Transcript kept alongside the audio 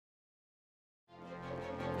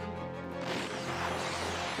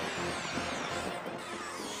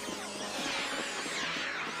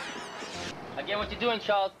what you're doing,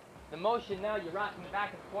 Charles, the motion now, you're rocking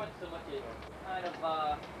back and forth so much, it kind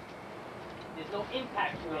of, there's no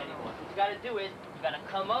impact to it anymore. So what you gotta do is, you gotta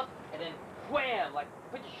come up and then wham, like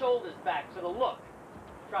put your shoulders back for the look.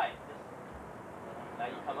 Try it. Now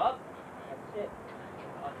you come up, that's it.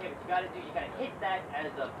 Okay, what you gotta do, you gotta hit that as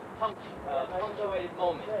a punctuated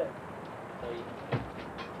moment. So you,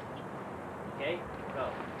 okay, go.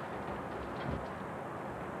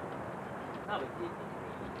 No, but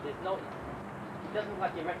there's no, it doesn't look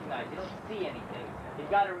like you recognize, you don't see anything. You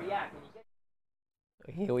gotta react. When you get...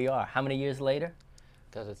 Here we are. How many years later?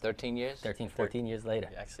 Does it 13 years? 13, 14 years later.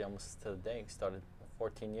 Actually, almost to the day. Started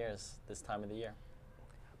 14 years this time of the year.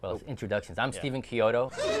 Well, it's introductions. I'm Stephen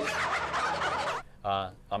Chiodo.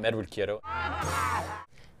 I'm Edward Chiodo.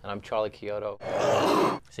 And I'm Charlie Chiodo.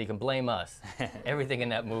 So you can blame us. Everything in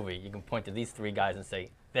that movie, you can point to these three guys and say,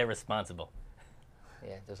 they're responsible.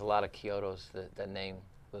 Yeah, there's a lot of Chiodos. That name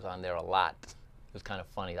was on there a lot. It was kind of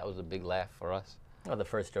funny. That was a big laugh for us. Well, the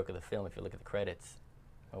first joke of the film, if you look at the credits,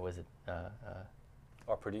 or was it?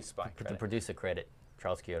 Or produced by the producer credit,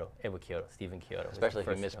 Charles Chiodo, Edward Chiodo, Stephen Chiodo. Especially if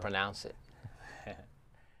you mispronounce it.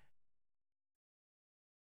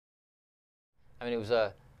 I mean, it was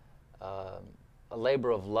a labor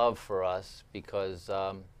of love for us because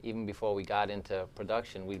even before we got into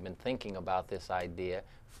production, we'd been thinking about this idea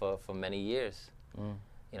for many years.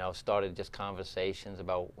 You know, started just conversations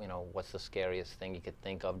about, you know, what's the scariest thing you could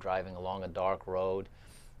think of driving along a dark road.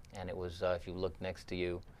 And it was if you looked next to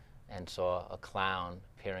you and saw a clown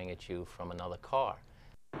peering at you from another car.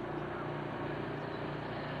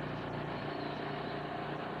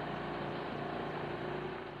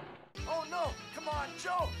 Oh no! Come on,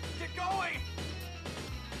 Joe! Get going!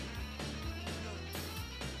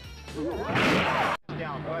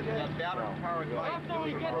 Down, but battery-powered bike. After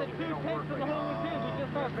we get the 2 takes of the whole routine, we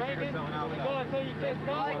just start banging. We go until you get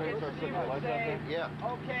going. Yeah.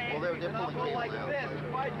 Okay. Well, they're pulling cable like now. this.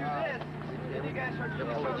 If I do this, then you guys start doing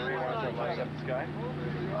this. Light up the sky?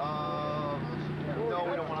 No,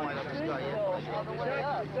 we don't want to light up the sky yet. All the way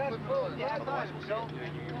up. Yeah, Otherwise, we'll see.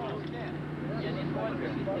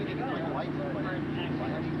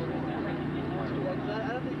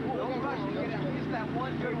 Don't rush. You get at least that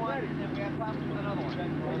one good one, and we have time for another one.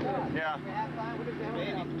 Yeah.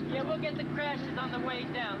 Yeah, we'll get the crashes on the way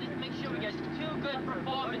down. Let's make sure we get 2 good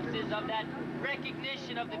performances of that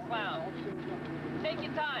recognition of the clown. Take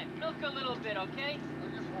your time. Milk a little bit, okay?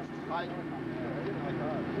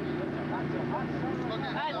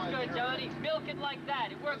 That's good, Johnny. Milk it like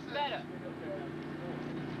that. It works better.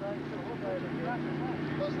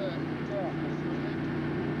 What's that?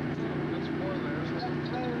 That's 4 there.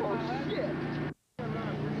 Oh, shit.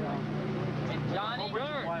 And Johnny,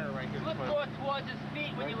 look more towards his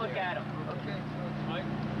feet when you look at him. Okay.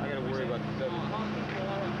 I gotta worry about the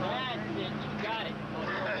That's it. You got it.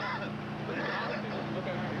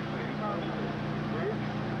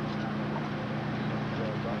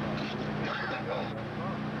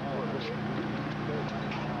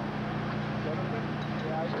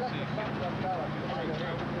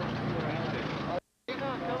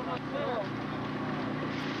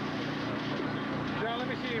 John, let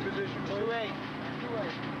me see your position, please. 2-8.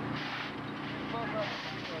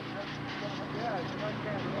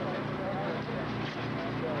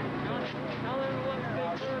 Tell everyone to stay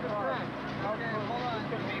clear of the track. Okay, hold on.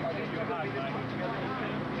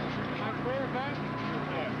 I'm clear back?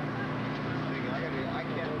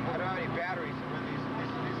 I don't have any batteries to run these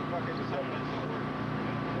fucking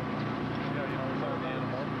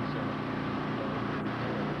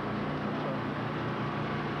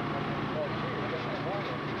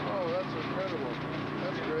Oh, that's incredible.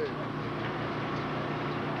 That's great.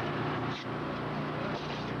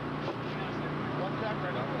 What's that,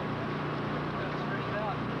 Vernon? Straighten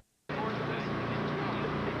out.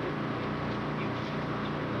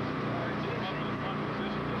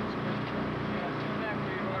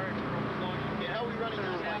 How are we running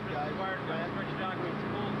this light, guys?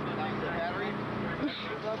 The battery?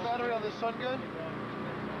 Is that battery on the sun good?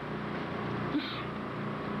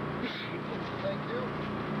 Thank you.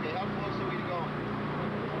 Okay, how close are we to going?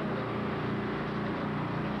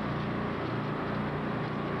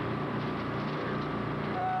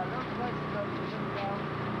 Those places are just down.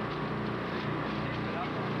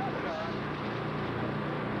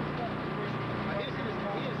 He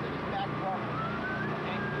is in his back pocket.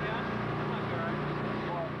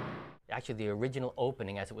 Actually, the original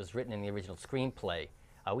opening, as it was written in the original screenplay,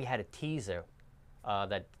 we had a teaser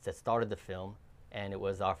that started the film, and it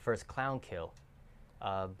was our first clown kill.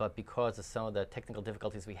 But because of some of the technical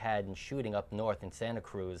difficulties we had in shooting up north in Santa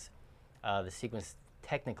Cruz, the sequence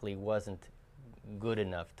technically wasn't good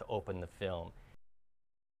enough to open the film.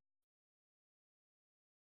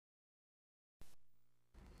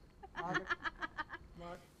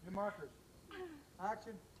 Your markers.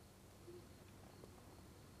 Action.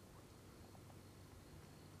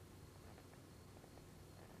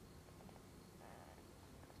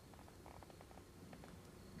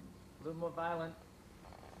 A little more violent.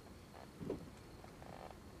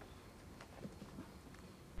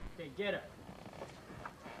 Okay, get her.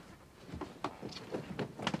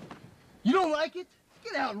 You don't like it?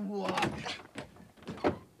 Get out and walk.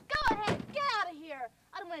 Go ahead, get out of here.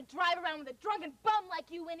 I don't want to drive around with a drunken bum like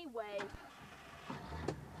you anyway.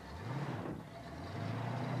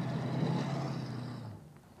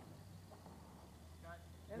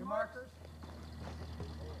 Your markers.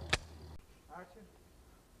 Action.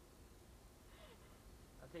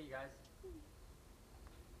 I'll see you guys.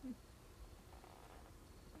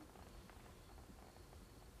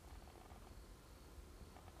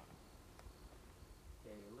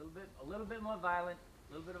 Okay, a little bit more violent,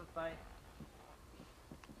 a little bit of a fight.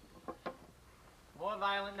 More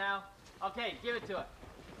violent now. Okay, give it to her.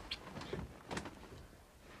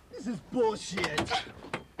 This is bullshit.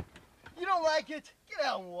 You don't like it? Get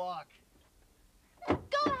out and walk. Go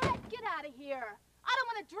ahead, get out of here. I don't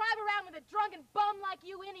want to drive around with a drunken bum like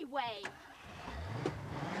you anyway.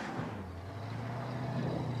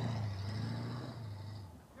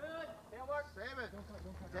 Good. Tail work. Save it.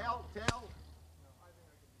 Tail.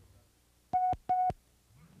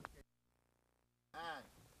 And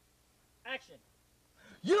Action.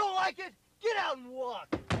 You don't like it? Get out and walk.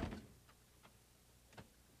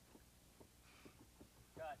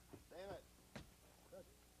 Cut. save it.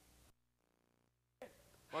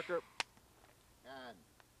 Marker. And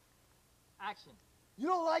Action. You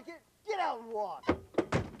don't like it? Get out and walk. Go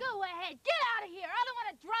ahead, get out of here. I don't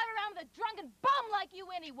want to drive around with a drunken bum like you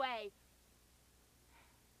anyway.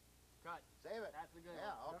 Cut. save it. That's a good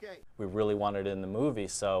Yeah, one. okay. We really wanted it in the movie,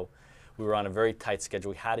 so we were on a very tight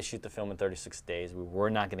schedule. We had to shoot the film in 36 days. We were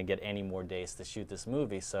not going to get any more days to shoot this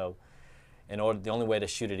movie, so the only way to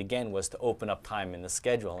shoot it again was to open up time in the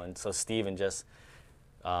schedule. And so Steven just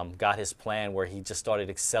got his plan where he just started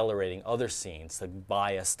accelerating other scenes to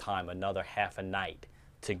buy us time, another half a night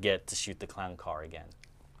to get to shoot the clown car again.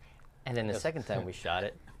 And then the second time we shot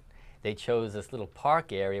it, they chose this little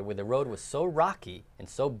park area where the road was so rocky and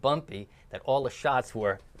so bumpy that all the shots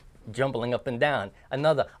were jumbling up and down.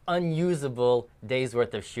 Another unusable day's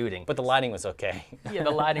worth of shooting. But the lighting was okay. Yeah,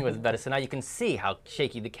 the lighting was better, so now you can see how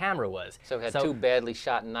shaky the camera was. So we had two badly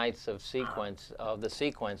shot nights of the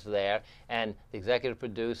sequence there, and the executive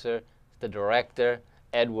producer, the director,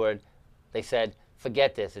 Edward, they said,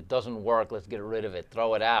 forget this, it doesn't work, let's get rid of it,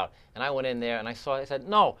 throw it out. And I went in there and I said,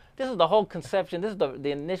 no, this is the whole conception, this is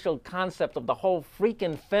the initial concept of the whole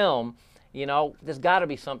freaking film. You know, there's got to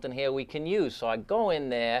be something here we can use. So I go in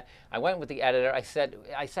there, I went with the editor, I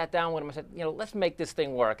sat down with him, I said, you know, let's make this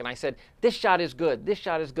thing work. And I said, this shot is good, this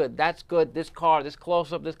shot is good, that's good, this car, this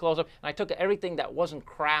close-up, this close-up. And I took everything that wasn't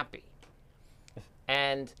crappy.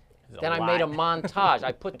 And then I made a montage.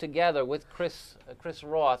 I put together, with Chris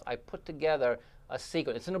Roth, I put together a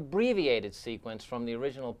sequence. It's an abbreviated sequence from the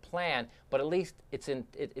original plan, but at least it's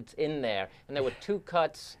in there. And there were two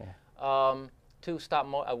cuts. Was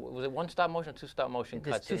it one stop motion or two stop motion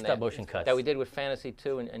cuts? Two stop motion cuts that we did with Fantasy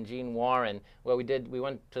 2 and Gene Warren, where we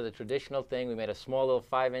went to the traditional thing. We made a small little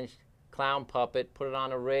 5-inch clown puppet, put it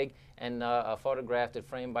on a rig, and photographed it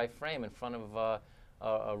frame by frame in front of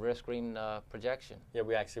a rear screen projection. Yeah,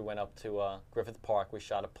 we actually went up to Griffith Park. We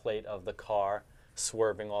shot a plate of the car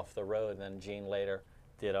swerving off the road, and then Gene later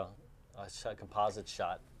did a composite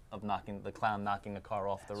shot of the clown knocking the car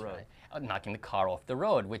off the road. Right. Knocking the car off the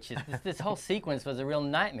road, which is, this whole sequence was a real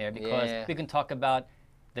nightmare because we can talk about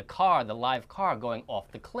the live car going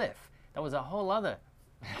off the cliff. That was a whole other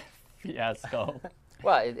fiasco.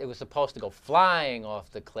 Well, it was supposed to go flying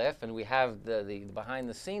off the cliff, and we have the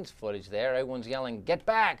behind-the-scenes footage there. Everyone's yelling, get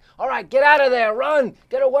back! All right, get out of there, run,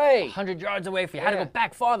 get away! 100 yards away from you. Had to go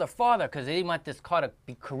back farther, because they didn't want this car to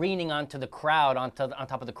be careening onto the crowd, on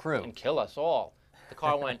top of the crew. And kill us all. The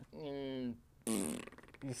car went,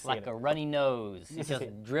 like a runny nose. It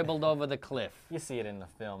just dribbled over the cliff. You see it in the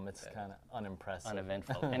film. It's kind of unimpressive.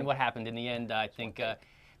 Uneventful. And what happened in the end, I think, to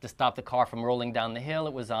stop the car from rolling down the hill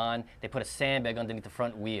it was on, they put a sandbag underneath the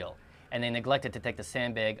front wheel. And they neglected to take the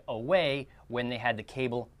sandbag away when they had the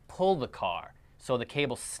cable pull the car. So the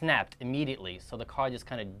cable snapped immediately. So the car just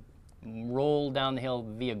kind of rolled down the hill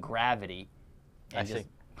via gravity. Actually,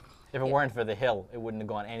 if it weren't for the hill, it wouldn't have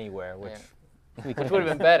gone anywhere, which... Which would have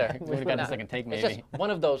been better. We would have gotten a second take, maybe. It's just one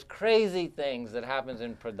of those crazy things that happens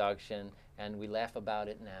in production, and we laugh about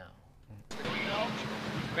it now.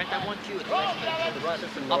 Grant, I want you to run up there.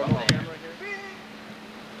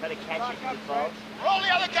 Try to catch it with your balls. Roll the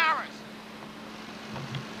other cameras.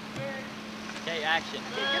 Okay, action.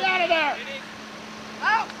 Get out of there!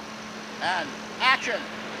 Out! And action!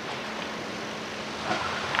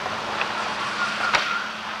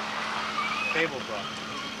 Cable bro.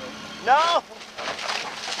 No!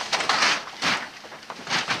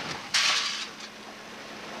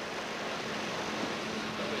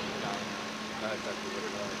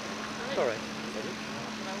 It's all right.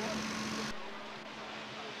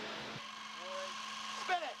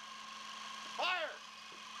 Spin it! Fire!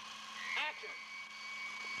 Action!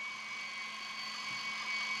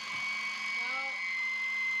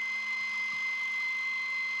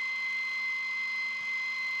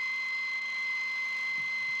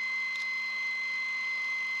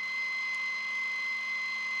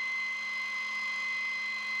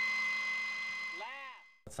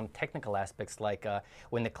 Some technical aspects, like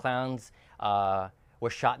when the clowns were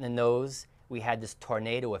shot in the nose, we had this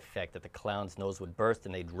tornado effect that the clown's nose would burst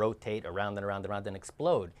and they'd rotate around and around and around and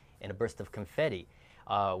explode in a burst of confetti.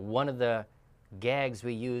 One of the gags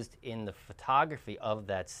we used in the photography of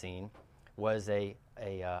that scene was a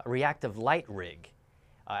reactive light rig.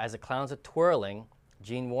 As the clowns are twirling,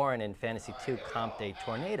 Gene Warren in Fantasy II comped a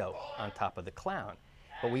tornado on top of the clown.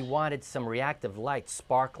 But we wanted some reactive light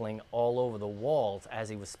sparkling all over the walls as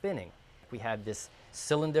he was spinning. We had this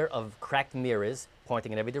cylinder of cracked mirrors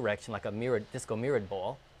pointing in every direction like a mirrored, disco mirrored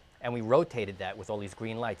ball, and we rotated that with all these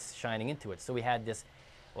green lights shining into it. So we had this,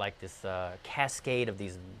 like this cascade of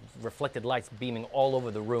these reflected lights beaming all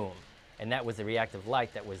over the room. And that was the reactive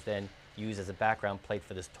light that was then used as a background plate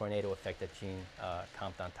for this tornado effect that Gene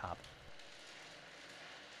comped on top.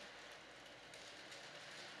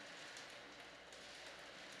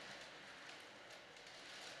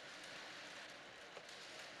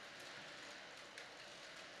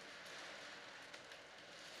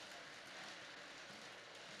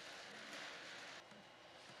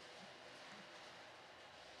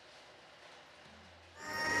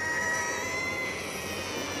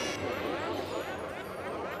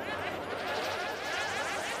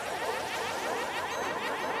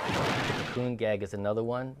 Cocoon gag is another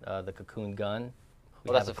one, the cocoon gun.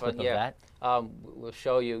 Well, that's a fun, yeah. We'll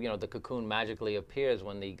show you, you know, the cocoon magically appears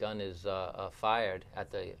when the gun is fired at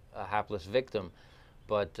the hapless victim,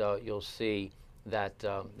 but you'll see that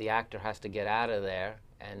the actor has to get out of there,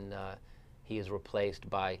 and he is replaced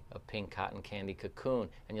by a pink cotton candy cocoon,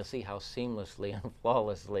 and you'll see how seamlessly and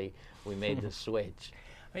flawlessly we made the switch.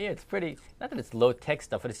 Well, yeah, it's pretty, not that it's low-tech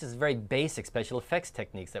stuff, but it's just very basic special effects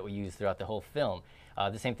techniques that we use throughout the whole film.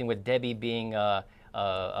 The same thing with Debbie being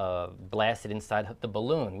blasted inside the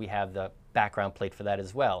balloon. We have the background plate for that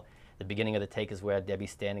as well. The beginning of the take is where Debbie's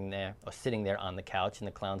standing there, or sitting there on the couch, and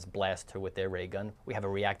the clowns blast her with their ray gun. We have a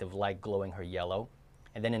reactive light glowing her yellow.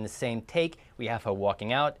 And then in the same take, we have her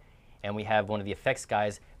walking out, and we have one of the effects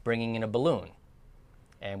guys bringing in a balloon.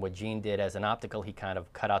 And what Gene did as an optical, he kind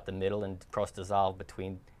of cut out the middle and cross-dissolved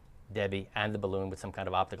between Debbie and the balloon with some kind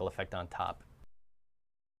of optical effect on top.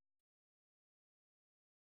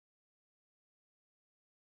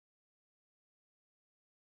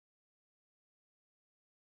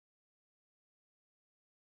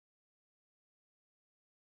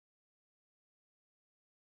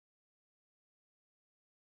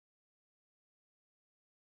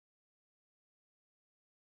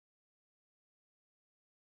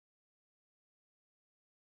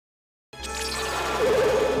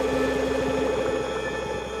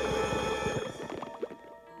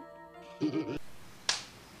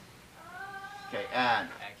 Okay, and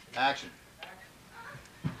action.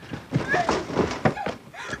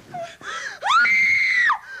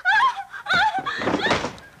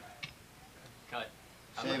 Cut.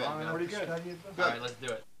 Save it. Pretty good. All right, let's do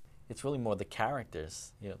it. It's really more the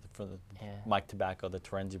characters, you know, for the Mike Tobacco, the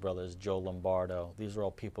Terenzi brothers, Joe Lombardo. These are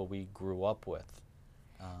all people we grew up with.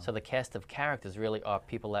 So the cast of characters really are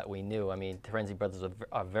people that we knew. I mean, Terenzi brothers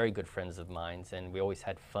are very good friends of mine, and we always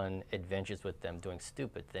had fun adventures with them, doing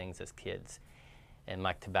stupid things as kids. And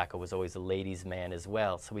Mike Tobacco was always a ladies' man as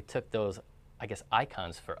well. So we took those, I guess,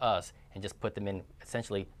 icons for us and just put them in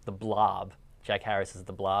essentially The Blob, Jack Harris's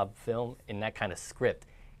The Blob film, in that kind of script.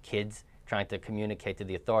 Kids trying to communicate to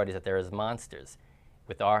the authorities that they're as monsters,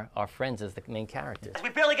 with our friends as the main characters. We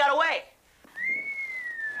barely got away.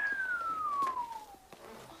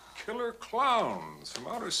 Killer Klowns from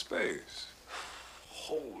Outer Space.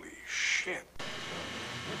 Holy shit.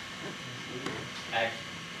 Action.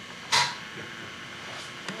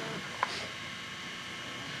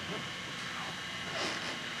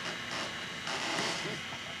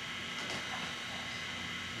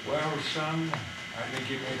 Well, son, I think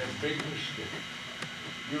you made a big mistake.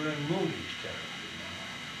 You're in Mooney's territory now.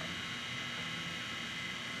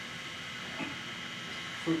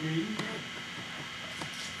 For me,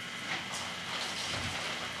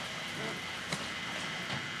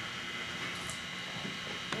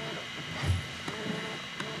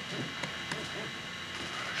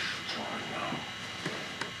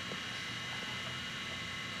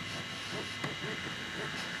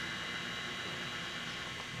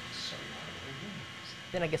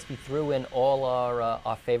 Then I guess we threw in all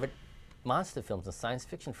our favorite monster films and science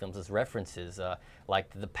fiction films as references,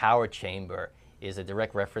 like The Power Chamber is a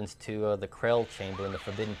direct reference to the Krell Chamber in the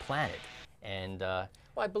Forbidden Planet. And Well,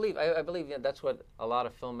 I believe yeah, that's what a lot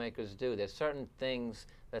of filmmakers do. There's certain things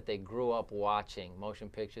that they grew up watching, motion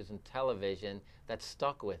pictures and television, that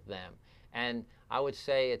stuck with them. And I would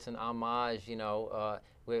say it's an homage, you know,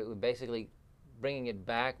 we're basically bringing it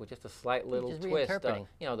back with just a slight little Just twist. reinterpreting.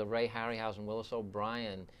 You know, the Ray Harryhausen, Willis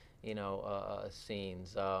O'Brien, you know,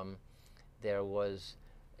 scenes. There was,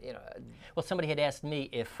 you know... Well, somebody had asked me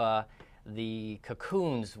if the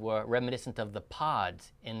cocoons were reminiscent of the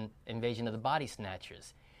pods in Invasion of the Body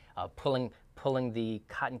Snatchers, pulling the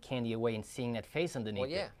cotton candy away and seeing that face underneath Well,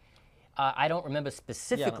 yeah. it. I don't remember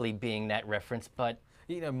specifically being that reference, but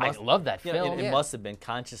You know, I love that you know, film. it Yeah. must have been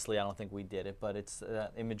consciously. I don't think we did it, but it's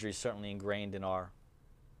imagery is certainly ingrained in our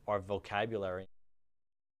vocabulary.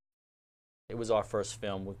 It was our first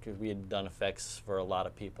film because we had done effects for a lot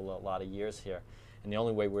of people a lot of years here, and the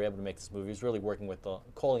only way we were able to make this movie was really working with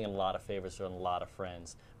calling in a lot of favors from a lot of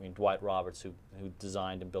friends. I mean, Dwight Roberts, who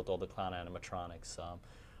designed and built all the clown animatronics,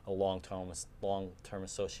 a long-term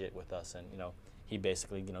associate with us, and you know. He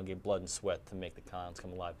basically, you know, gave blood and sweat to make the clowns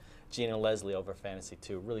come alive. Gene and Leslie over Fantasy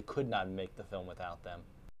 2 really could not make the film without them.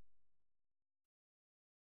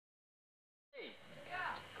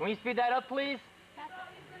 Can we speed that up, please?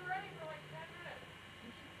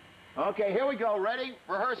 Okay, here we go. Ready?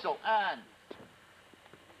 Rehearsal. And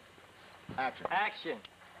action. Action.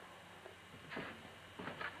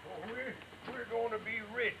 Well, we're going to be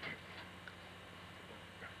rich.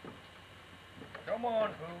 Come on,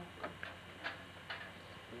 Pooh.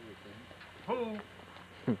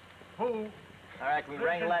 Pooh. Pooh. All right, can we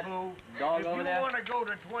wrangle that Pooh. dog over there? If you want to go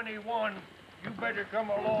to 21, you better come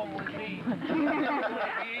along with me. I'm going to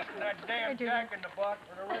be eating that damn Jack in the Box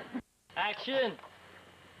for the rest of Action.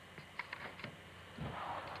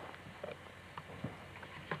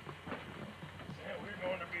 Yeah, we're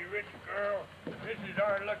going to be rich, girl. This is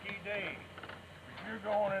our lucky day. But you're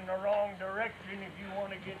going in the wrong direction if you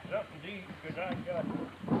want to get something to eat, because I got...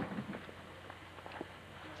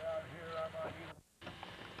 Get out here, I might eat.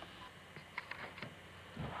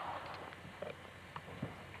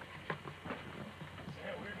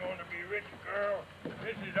 Yeah, we're going to be rich, girl.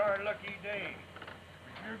 This is our lucky day.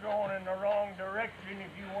 But you're going in the wrong direction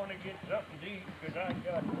if you want to get something to eat, because I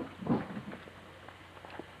got... Get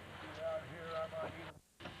out here, I might eat.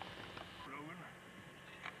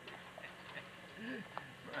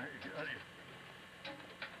 My God.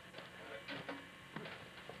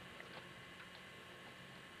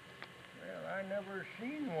 Well, I never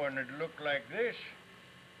seen one that looked like this.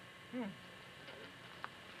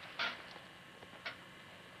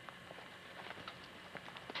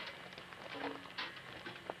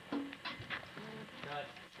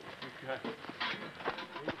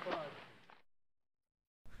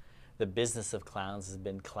 The business of clowns has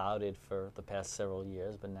been clouded for the past several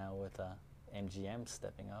years, but now with MGM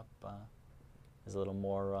stepping up, there's a little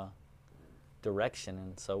more direction,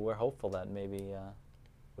 and so we're hopeful that maybe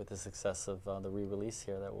with the success of the re-release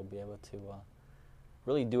here that we'll be able to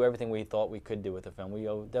really do everything we thought we could do with the film. We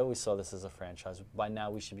always saw this as a franchise. By now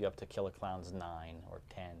we should be up to Killer Klowns 9 or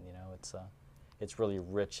 10, you know. It's really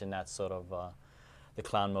rich in that sort of the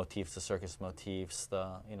clown motifs, the circus motifs,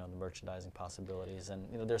 the merchandising possibilities, and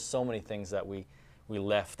you know there's so many things that we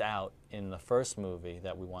left out in the first movie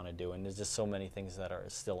that we want to do, and there's just so many things that are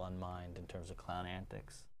still unmined in terms of clown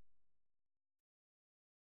antics.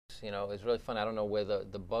 You know, it's really fun. I don't know where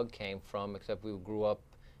the bug came from, except we grew up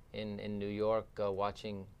in New York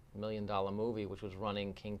watching $1 Million Movie, which was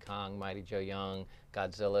running King Kong, Mighty Joe Young,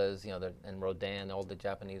 Godzilla's, you know, and Rodan, all the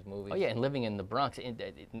Japanese movies. Oh yeah, and living in the Bronx, in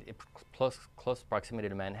close proximity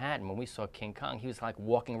to Manhattan, when we saw King Kong, he was like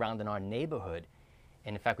walking around in our neighborhood.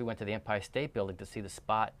 And in fact, we went to the Empire State Building to see the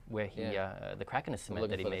spot where he, the crack in the cement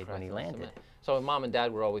that he made when he landed. So Mom and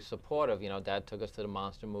Dad were always supportive. You know, Dad took us to the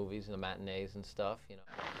monster movies and the matinees and stuff. You know.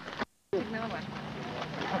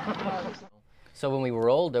 So when we were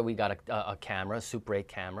older, we got a camera, a Super 8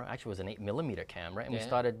 camera. Actually, it was an 8mm camera, and we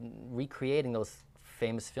started recreating those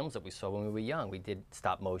famous films that we saw when we were young. We did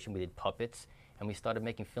stop motion, we did puppets, and we started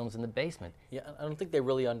making films in the basement. Yeah, I don't think they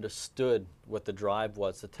really understood what the drive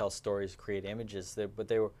was to tell stories, create images. But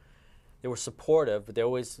they were supportive. But they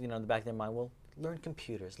always, you know, in the back of their mind, well, learn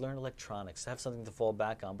computers, learn electronics, have something to fall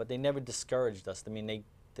back on. But they never discouraged us. I mean,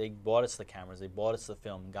 they bought us the cameras, they bought us the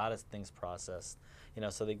film, got us things processed. You know,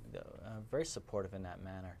 so they very supportive in that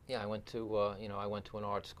manner. Yeah, I went to you know, I went to an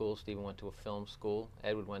art school. Stephen went to a film school.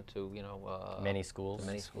 Edward went to, you know, many schools.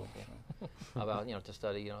 Many schools. Yeah. About, you know, to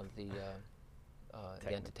study, you know, the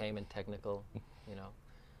entertainment technical you know,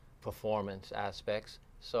 performance aspects.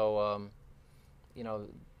 So, you know,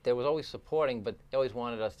 they was always supporting, but they always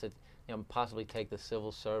wanted us to, you know, possibly take the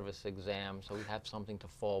civil service exam so we'd have something to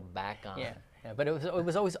fall back on. Yeah, but it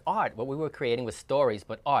was always art. What we were creating was stories,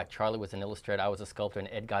 but art. Charlie was an illustrator, I was a sculptor, and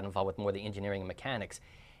Ed got involved with more the engineering and mechanics.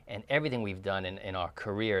 And everything we've done in our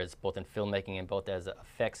careers, both in filmmaking and both as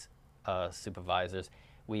effects supervisors,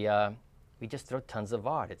 we just throw tons of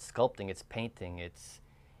art. It's sculpting, it's painting, it's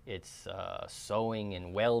sewing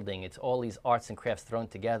and welding. It's all these arts and crafts thrown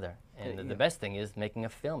together. And the best thing is making a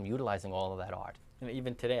film, utilizing all of that art. And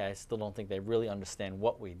even today, I still don't think they really understand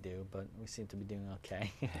what we do, but we seem to be doing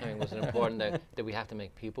okay. I mean, was it important that we have to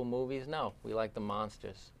make people movies? No, we like the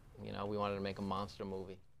monsters. You know, we wanted to make a monster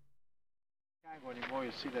movie. Can't go anymore,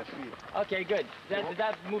 you see that feet. Okay, good. Does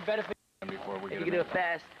that move better for you? Before we If get you can do it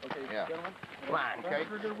fast. Okay, Yeah. gentlemen. Come on. Okay.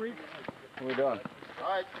 For a good week. What are we doing? All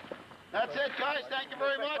right. That's it, guys. Thank you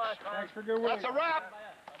very much. Thanks for a good week. That's a wrap.